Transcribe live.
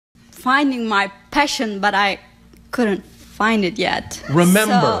finding my passion, but I couldn't find it yet.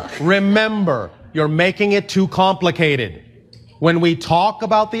 Remember, you're making it too complicated. When we talk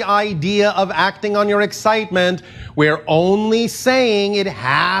about the idea of acting on your excitement, we're only saying it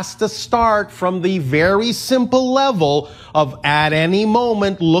has to start from the very simple level of at any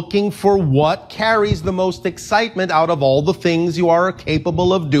moment looking for what carries the most excitement out of all the things you are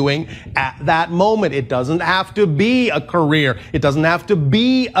capable of doing at that moment. It doesn't have to be a career. It doesn't have to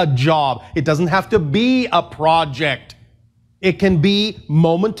be a job. It doesn't have to be a project. It can be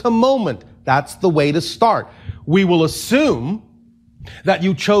moment to moment. That's the way to start. We will assume that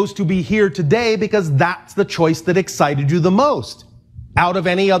you chose to be here today because that's the choice that excited you the most out of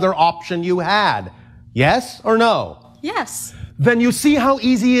any other option you had. Yes or no? Yes. Then you see how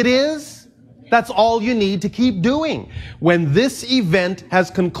easy it is? That's all you need to keep doing. When this event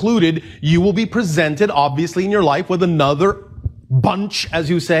has concluded, you will be presented, obviously, in your life with another bunch, as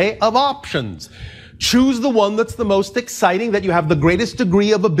you say, of options. Choose the one that's the most exciting, that you have the greatest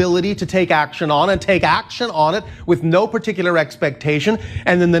degree of ability to take action on, and take action on it with no particular expectation.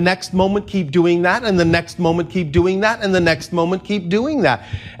 And then the next moment keep doing that, and the next moment keep doing that, and the next moment keep doing that.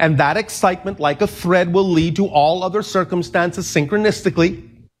 And that excitement, like a thread, will lead to all other circumstances synchronistically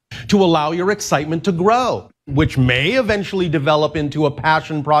to allow your excitement to grow, which may eventually develop into a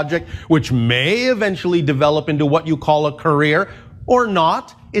passion project, which may eventually develop into what you call a career, or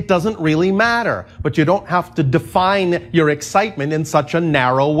not. It doesn't really matter. But you don't have to define your excitement in such a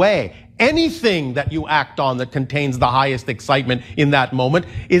narrow way. Anything that you act on that contains the highest excitement in that moment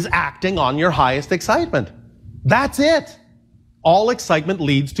is acting on your highest excitement. That's it. All excitement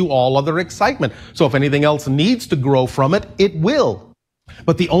leads to all other excitement. So if anything else needs to grow from it, it will.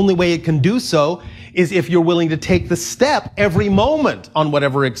 But the only way it can do so is if you're willing to take the step every moment on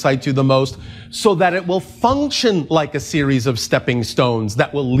whatever excites you the most, so that it will function like a series of stepping stones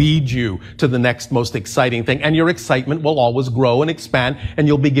that will lead you to the next most exciting thing. And your excitement will always grow and expand, and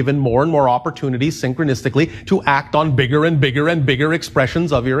you'll be given more and more opportunities synchronistically to act on bigger and bigger and bigger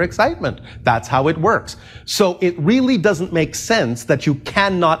expressions of your excitement. That's how it works. So it really doesn't make sense that you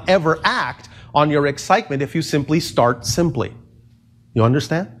cannot ever act on your excitement if you simply start simply. You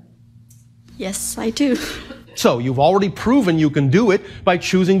understand? Yes, I do. So you've already proven you can do it by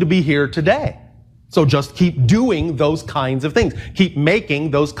choosing to be here today. So just keep doing those kinds of things. Keep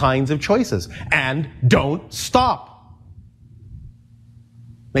making those kinds of choices. And don't stop.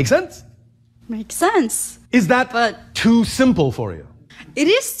 Make sense? Makes sense. Is that too simple for you? It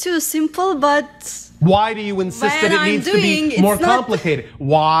is too simple, but why do you insist that it needs to be more complicated?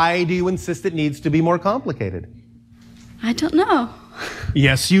 Why do you insist it needs to be more complicated? I don't know.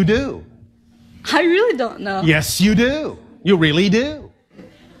 Yes, you do. I really don't know. Yes, you do. You really do.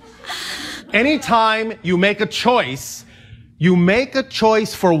 Anytime you make a choice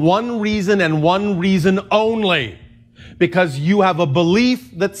for one reason and one reason only. Because you have a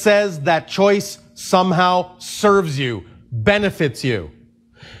belief that says that choice somehow serves you, benefits you.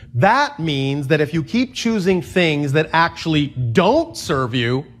 That means that if you keep choosing things that actually don't serve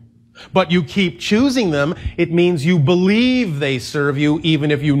you, but you keep choosing them, it means you believe they serve you even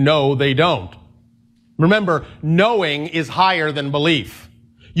if you know they don't. Remember, knowing is higher than belief.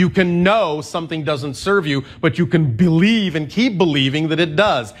 You can know something doesn't serve you, but you can believe and keep believing that it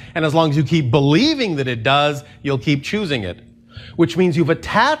does. And as long as you keep believing that it does, you'll keep choosing it. Which means you've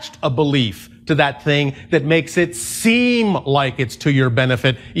attached a belief to that thing that makes it seem like it's to your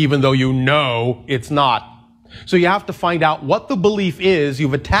benefit, even though you know it's not. So you have to find out what the belief is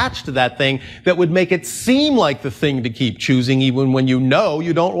you've attached to that thing that would make it seem like the thing to keep choosing even when you know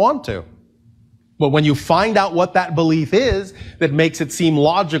you don't want to. But when you find out what that belief is that makes it seem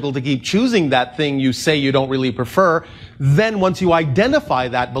logical to keep choosing that thing you say you don't really prefer, then once you identify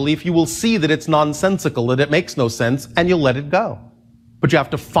that belief, you will see that it's nonsensical, that it makes no sense, and you'll let it go. But you have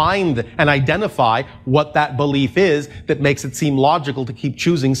to find and identify what that belief is that makes it seem logical to keep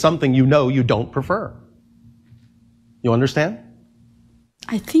choosing something you know you don't prefer. You understand?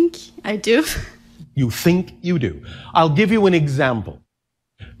 I think I do. You think you do. I'll give you an example.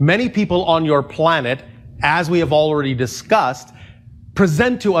 Many people on your planet, as we have already discussed,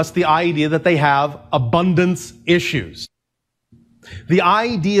 present to us the idea that they have abundance issues. The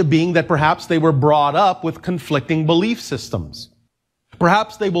idea being that perhaps they were brought up with conflicting belief systems.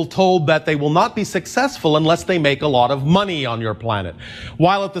 Perhaps they were told that they will not be successful unless they make a lot of money on your planet.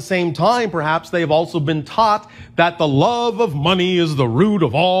 While at the same time, perhaps they've also been taught that the love of money is the root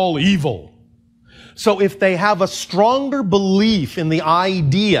of all evil. So if they have a stronger belief in the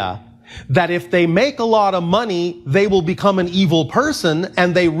idea that if they make a lot of money, they will become an evil person,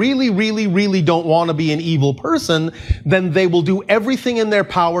 and they really, really, really don't want to be an evil person, then they will do everything in their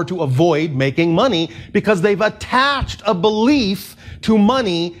power to avoid making money because they've attached a belief to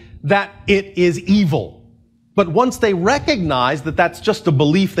money that it is evil. But once they recognize that that's just a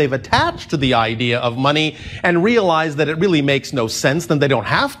belief they've attached to the idea of money and realize that it really makes no sense, then they don't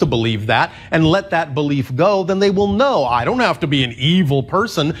have to believe that and let that belief go, then they will know, I don't have to be an evil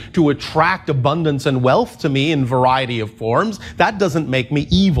person to attract abundance and wealth to me in a variety of forms. That doesn't make me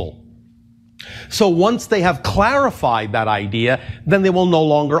evil. So once they have clarified that idea, then they will no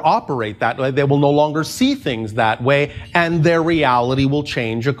longer operate that way. They will no longer see things that way, and their reality will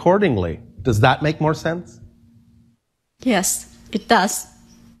change accordingly. Does that make more sense? Yes, it does.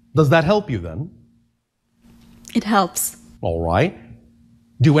 Does that help you then? It helps. All right.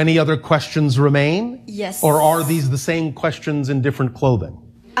 Do any other questions remain? Yes. Or are these the same questions in different clothing?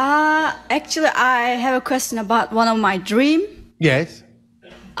 Actually, I have a question about one of my dreams. Yes.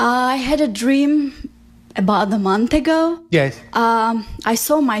 I had a dream about a month ago. Yes. I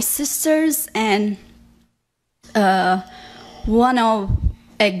saw my sisters and one of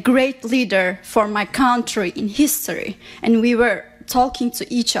a great leader for my country in history, and we were talking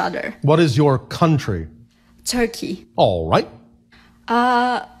to each other. What is your country? Turkey. All right.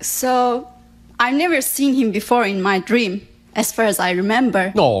 So I've never seen him before in my dream, as far as I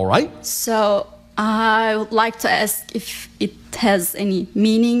remember. All right. So I would like to ask if it has any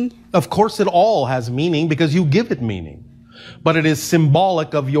meaning. Of course it all has meaning because you give it meaning. But it is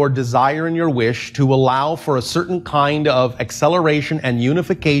symbolic of your desire and your wish to allow for a certain kind of acceleration and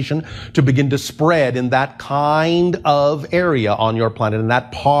unification to begin to spread in that kind of area on your planet, in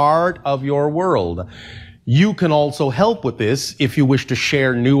that part of your world. You can also help with this if you wish to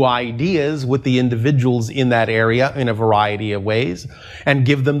share new ideas with the individuals in that area in a variety of ways and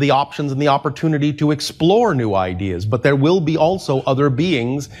give them the options and the opportunity to explore new ideas. But there will be also other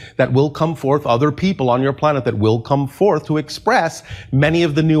beings that will come forth, other people on your planet that will come forth to express many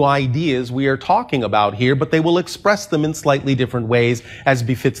of the new ideas we are talking about here, but they will express them in slightly different ways as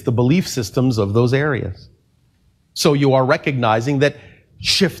befits the belief systems of those areas. So you are recognizing that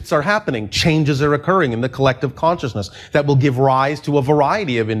shifts are happening, changes are occurring in the collective consciousness that will give rise to a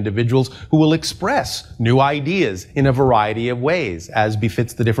variety of individuals who will express new ideas in a variety of ways as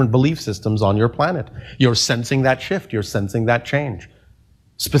befits the different belief systems on your planet. You're sensing that shift, you're sensing that change,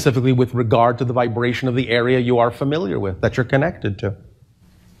 specifically with regard to the vibration of the area you are familiar with, that you're connected to.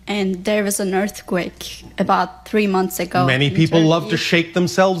 And there was an earthquake about 3 months ago. Many people love to shake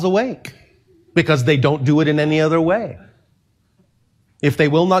themselves awake because they don't do it in any other way. If they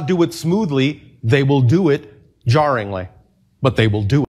will not do it smoothly, they will do it jarringly, but they will do it.